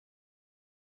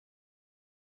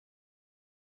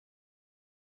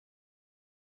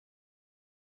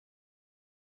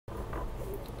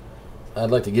I'd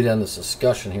like to get on this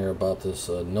discussion here about this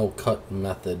no-cut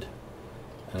method,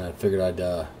 and I figured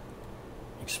I'd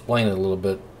explain it a little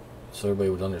bit so everybody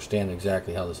would understand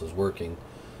exactly how this is working.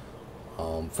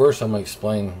 First, I'm going to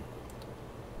explain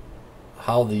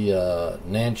how the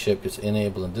NAND chip gets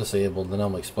enabled and disabled, then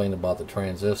I'm going to explain about the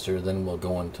transistor, then we'll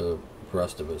go into the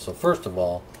rest of it. So first of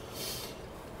all,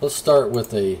 let's start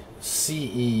with a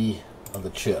CE of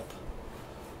the chip.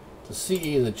 The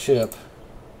CE of the chip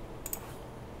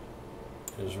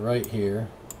is right here,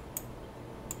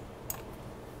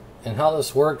 and how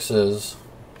this works is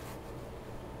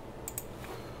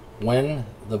when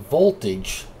the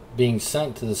voltage being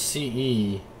sent to the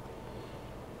CE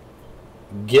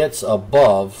gets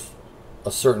above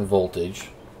a certain voltage,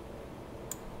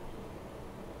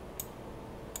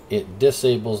 it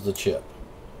disables the chip,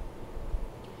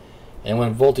 and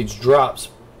when voltage drops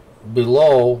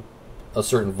below a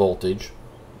certain voltage,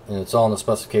 and it's all in the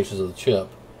specifications of the chip,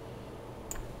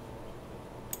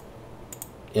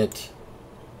 it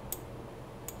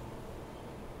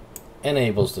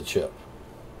enables the chip.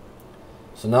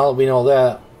 So now that we know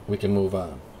that, we can move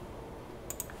on.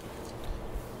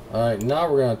 Alright,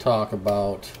 now we're going to talk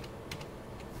about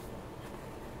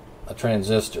a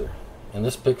transistor. And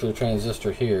this particular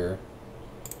transistor here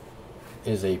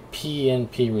is a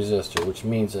PNP resistor, which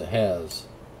means it has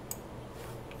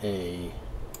a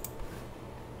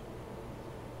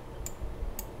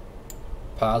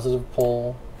positive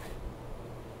pole,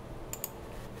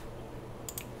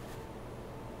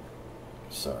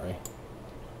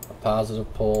 a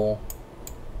positive pole,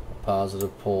 a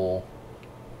positive pole,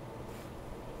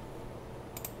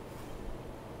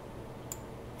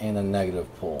 and a negative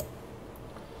pole.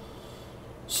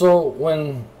 So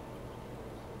when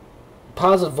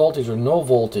positive voltage or no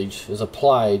voltage is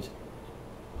applied,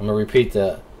 I'm going to repeat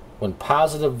that, when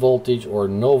positive voltage or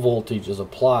no voltage is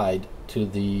applied to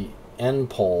the N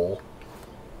pole,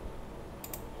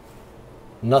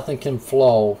 nothing can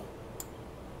flow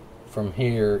from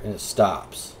here, and it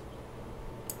stops.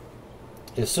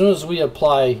 As soon as we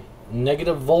apply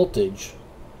negative voltage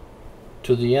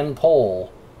to the N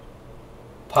pole,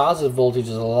 positive voltage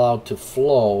is allowed to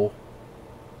flow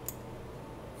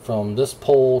from this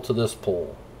pole to this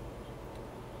pole.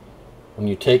 When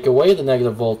you take away the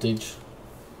negative voltage,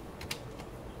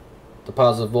 the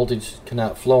positive voltage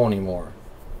cannot flow anymore.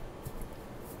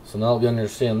 So now that we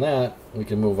understand that, we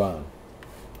can move on.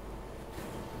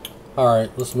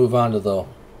 Alright, let's move on to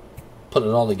put it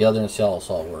all together and see how this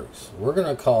all works. We're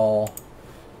going to call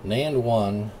NAND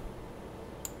 1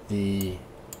 the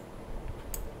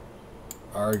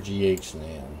RGH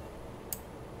NAND.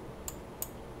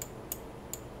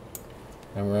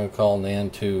 And we're going to call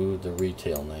NAND 2 the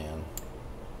retail NAND.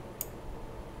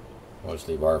 I'll just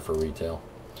leave R for retail.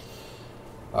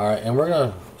 Alright, and we're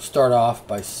going to start off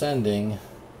by sending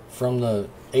from the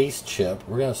ACE chip,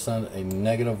 we're going to send a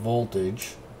negative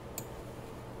voltage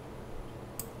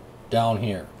down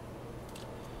here.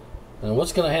 And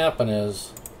what's going to happen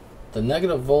is the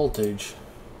negative voltage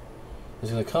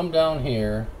is going to come down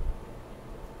here,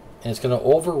 and it's going to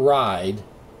override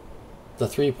the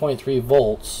 3.3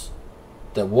 volts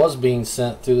that was being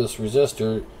sent through this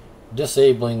resistor,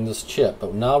 disabling this chip.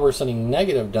 But now we're sending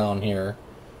negative down here.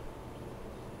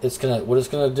 What it's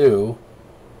going to do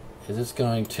is it's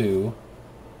going to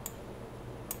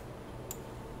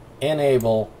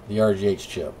enable the RGH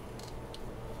chip.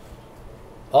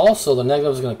 Also, the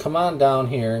negative is going to come on down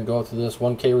here and go through this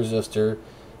 1K resistor,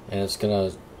 and it's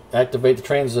going to activate the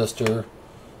transistor,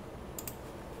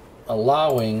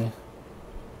 allowing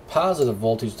positive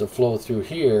voltage to flow through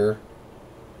here,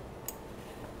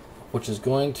 which is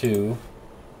going to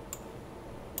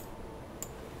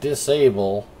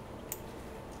disable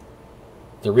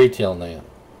the retail NAND.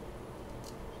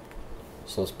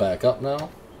 So let's back up now.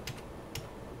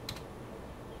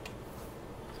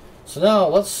 So now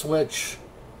let's switch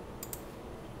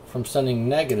from sending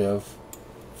negative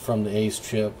from the ACE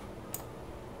chip.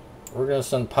 We're going to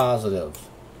send positive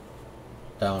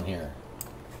down here.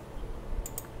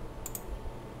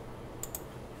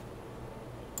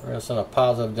 We're going to send a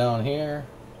positive down here,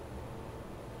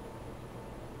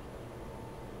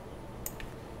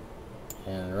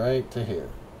 and right to here.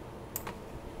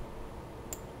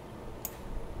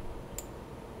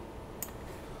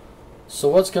 So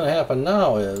what's going to happen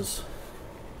now is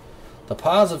the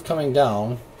positive coming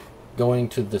down, going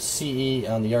to the CE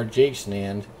on the RGH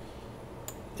NAND,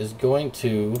 is going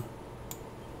to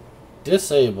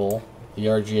disable the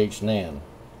RGH NAND.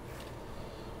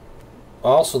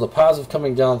 Also, the positive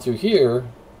coming down through here,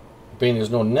 being there's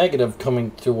no negative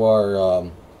coming through our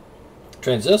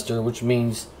transistor, which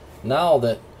means now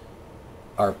that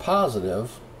our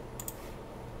positive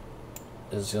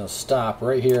is going to stop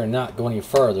right here and not go any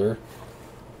farther,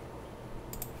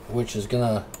 which is going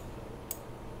to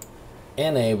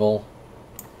enable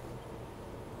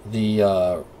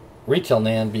the retail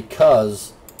NAND,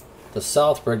 because the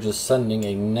south bridge is sending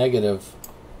a negative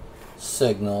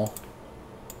signal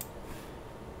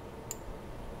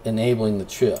enabling the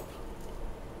chip.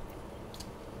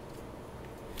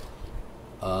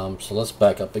 So let's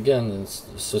back up again and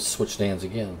switch NANDs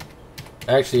again.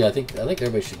 Actually, I think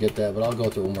everybody should get that, but I'll go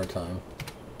through it one more time.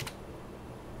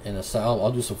 And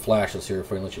I'll do some flashes here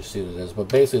for you and let you see what it is. But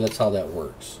basically, that's how that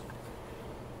works.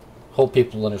 Hope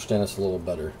people understand this a little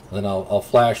better. And then I'll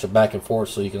flash it back and forth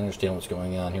so you can understand what's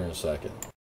going on here in a second.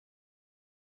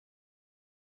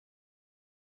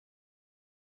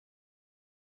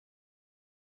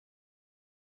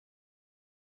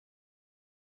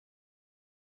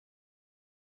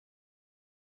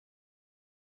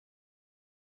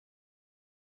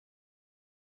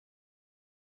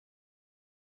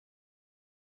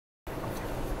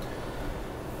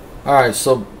 Alright,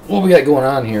 so what we got going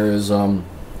on here is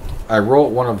I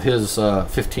wrote one of his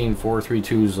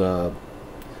 15432's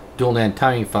dual NAND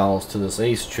timing files to this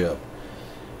ACE chip.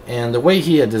 And the way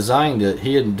he had designed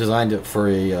it for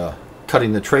a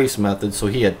cutting the trace method, so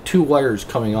he had 2 wires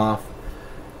coming off.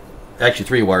 Actually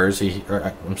 3 wires,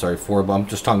 I'm sorry, 4, but I'm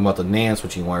just talking about the NAND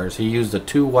switching wires. He used a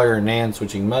 2-wire NAND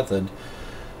switching method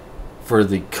for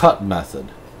the cut method.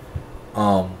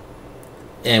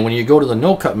 And when you go to the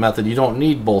no-cut method, you don't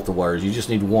need both the wires, you just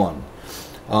need one.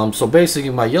 So basically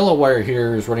my yellow wire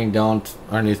here is running down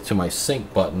underneath to my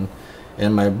sync button,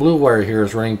 and my blue wire here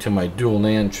is running to my dual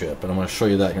NAND chip, and I'm going to show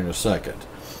you that here in a second.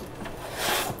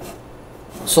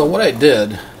 So what I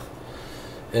did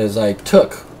is I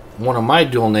took one of my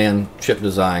dual NAND chip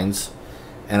designs,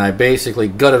 and I basically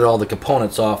gutted all the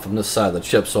components off from this side of the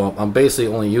chip, so I'm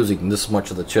basically only using this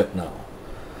much of the chip now.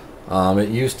 It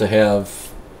used to have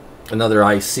another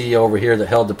IC over here that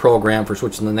held the program for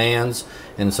switching the NANDs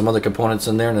and some other components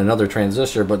in there and another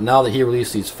transistor, but now that he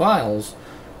released these files,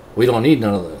 we don't need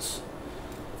none of this.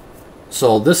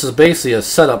 So this is basically a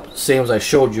setup same as I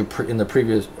showed you in the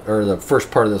previous, or the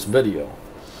first part of this video.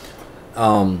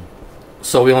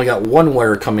 So we only got 1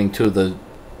 wire coming to the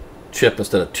chip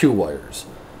instead of 2 wires.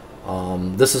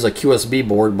 This is a QSB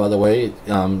board, by the way. It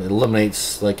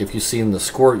eliminates, like if you see in the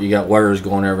squirt, you got wires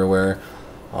going everywhere.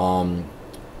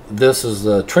 This is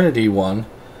the Trinity one.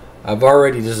 I've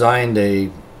already designed a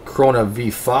Corona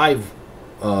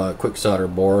V5 quick solder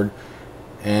board,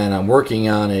 and I'm working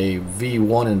on a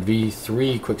V1 and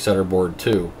V3 quick solder board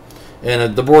too.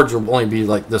 And the boards will only be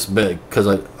like this big because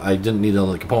I didn't need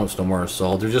all the components no more,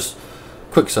 so they're just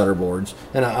quick solder boards.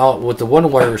 And with the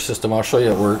 1-wire system, I'll show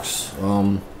you it works.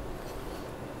 We'll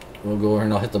go here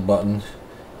and I'll hit the button,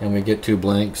 and we get 2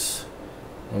 blinks,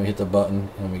 and we hit the button,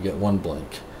 and we get 1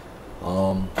 blink.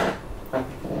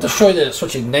 To show you that it's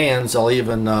switching NANDs, I'll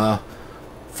even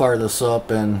fire this up,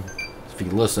 and if you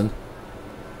can listen.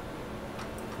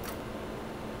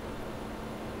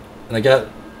 And I got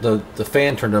the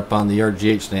fan turned up on the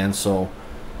RGH NAND, so,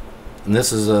 and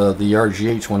this is the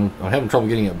RGH one. I'm having trouble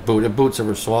getting it boot. It boots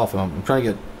ever so often. I'm trying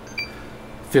to get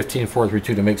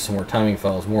 15432 to make some more timing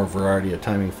files, more variety of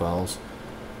timing files.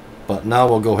 But now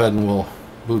we'll go ahead and we'll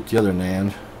boot the other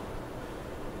NAND.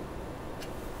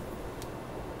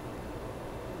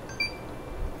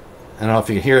 I don't know if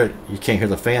you can hear it. You can't hear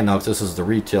the fan now because this is the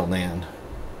retail NAND.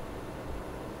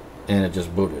 And it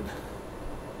just booted.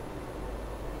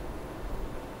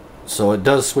 So it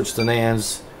does switch the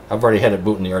NANDs. I've already had it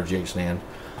boot in the RGH NAND.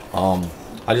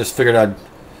 I just figured I'd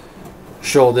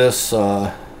show this.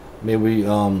 Maybe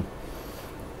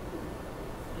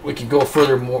we could go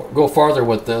farther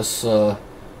with this in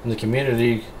the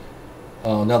community.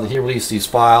 Now that he released these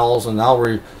files, and now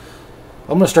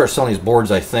I'm going to start selling these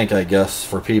boards, I guess,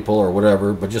 for people or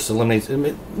whatever, but just eliminates,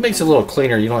 it makes it a little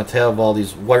cleaner. You don't have to have all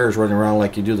these wires running around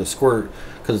like you do the squirt,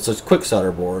 because it's a quick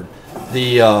solder board.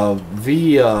 The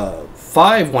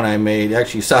V5 one I made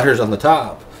actually solders on the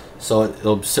top, so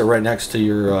it'll sit right next to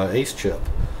your ACE chip.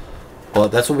 But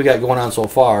that's what we got going on so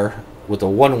far with the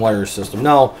 1-wire system.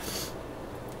 Now,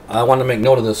 I want to make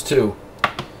note of this too.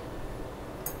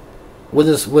 With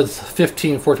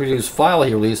 15432's file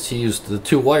he released, he used the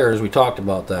 2 wires. We talked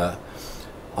about that,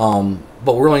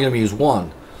 but we're only going to use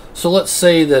 1. So let's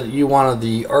say that you wanted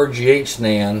the RGH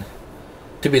NAND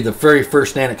to be the very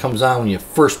first NAND that comes on when you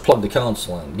first plug the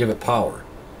console in, give it power.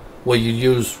 Well, you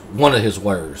use 1 of his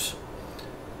wires.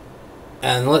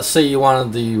 And let's say you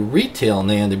wanted the retail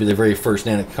NAND to be the very first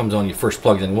NAND that comes on when you first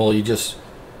plug it in. Well, you just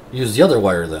use the other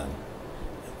wire then.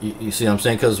 You see what I'm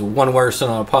saying? Because one wire is sent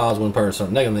on a positive, one wire is sent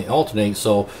on a negative, and they alternate.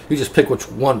 So you just pick what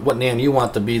NAND you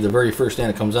want to be the very first NAND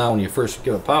that comes out when you first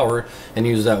give it power, and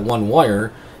use that one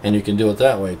wire, and you can do it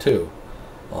that way too.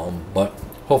 But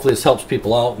hopefully this helps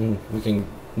people out, and we can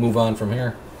move on from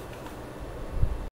here.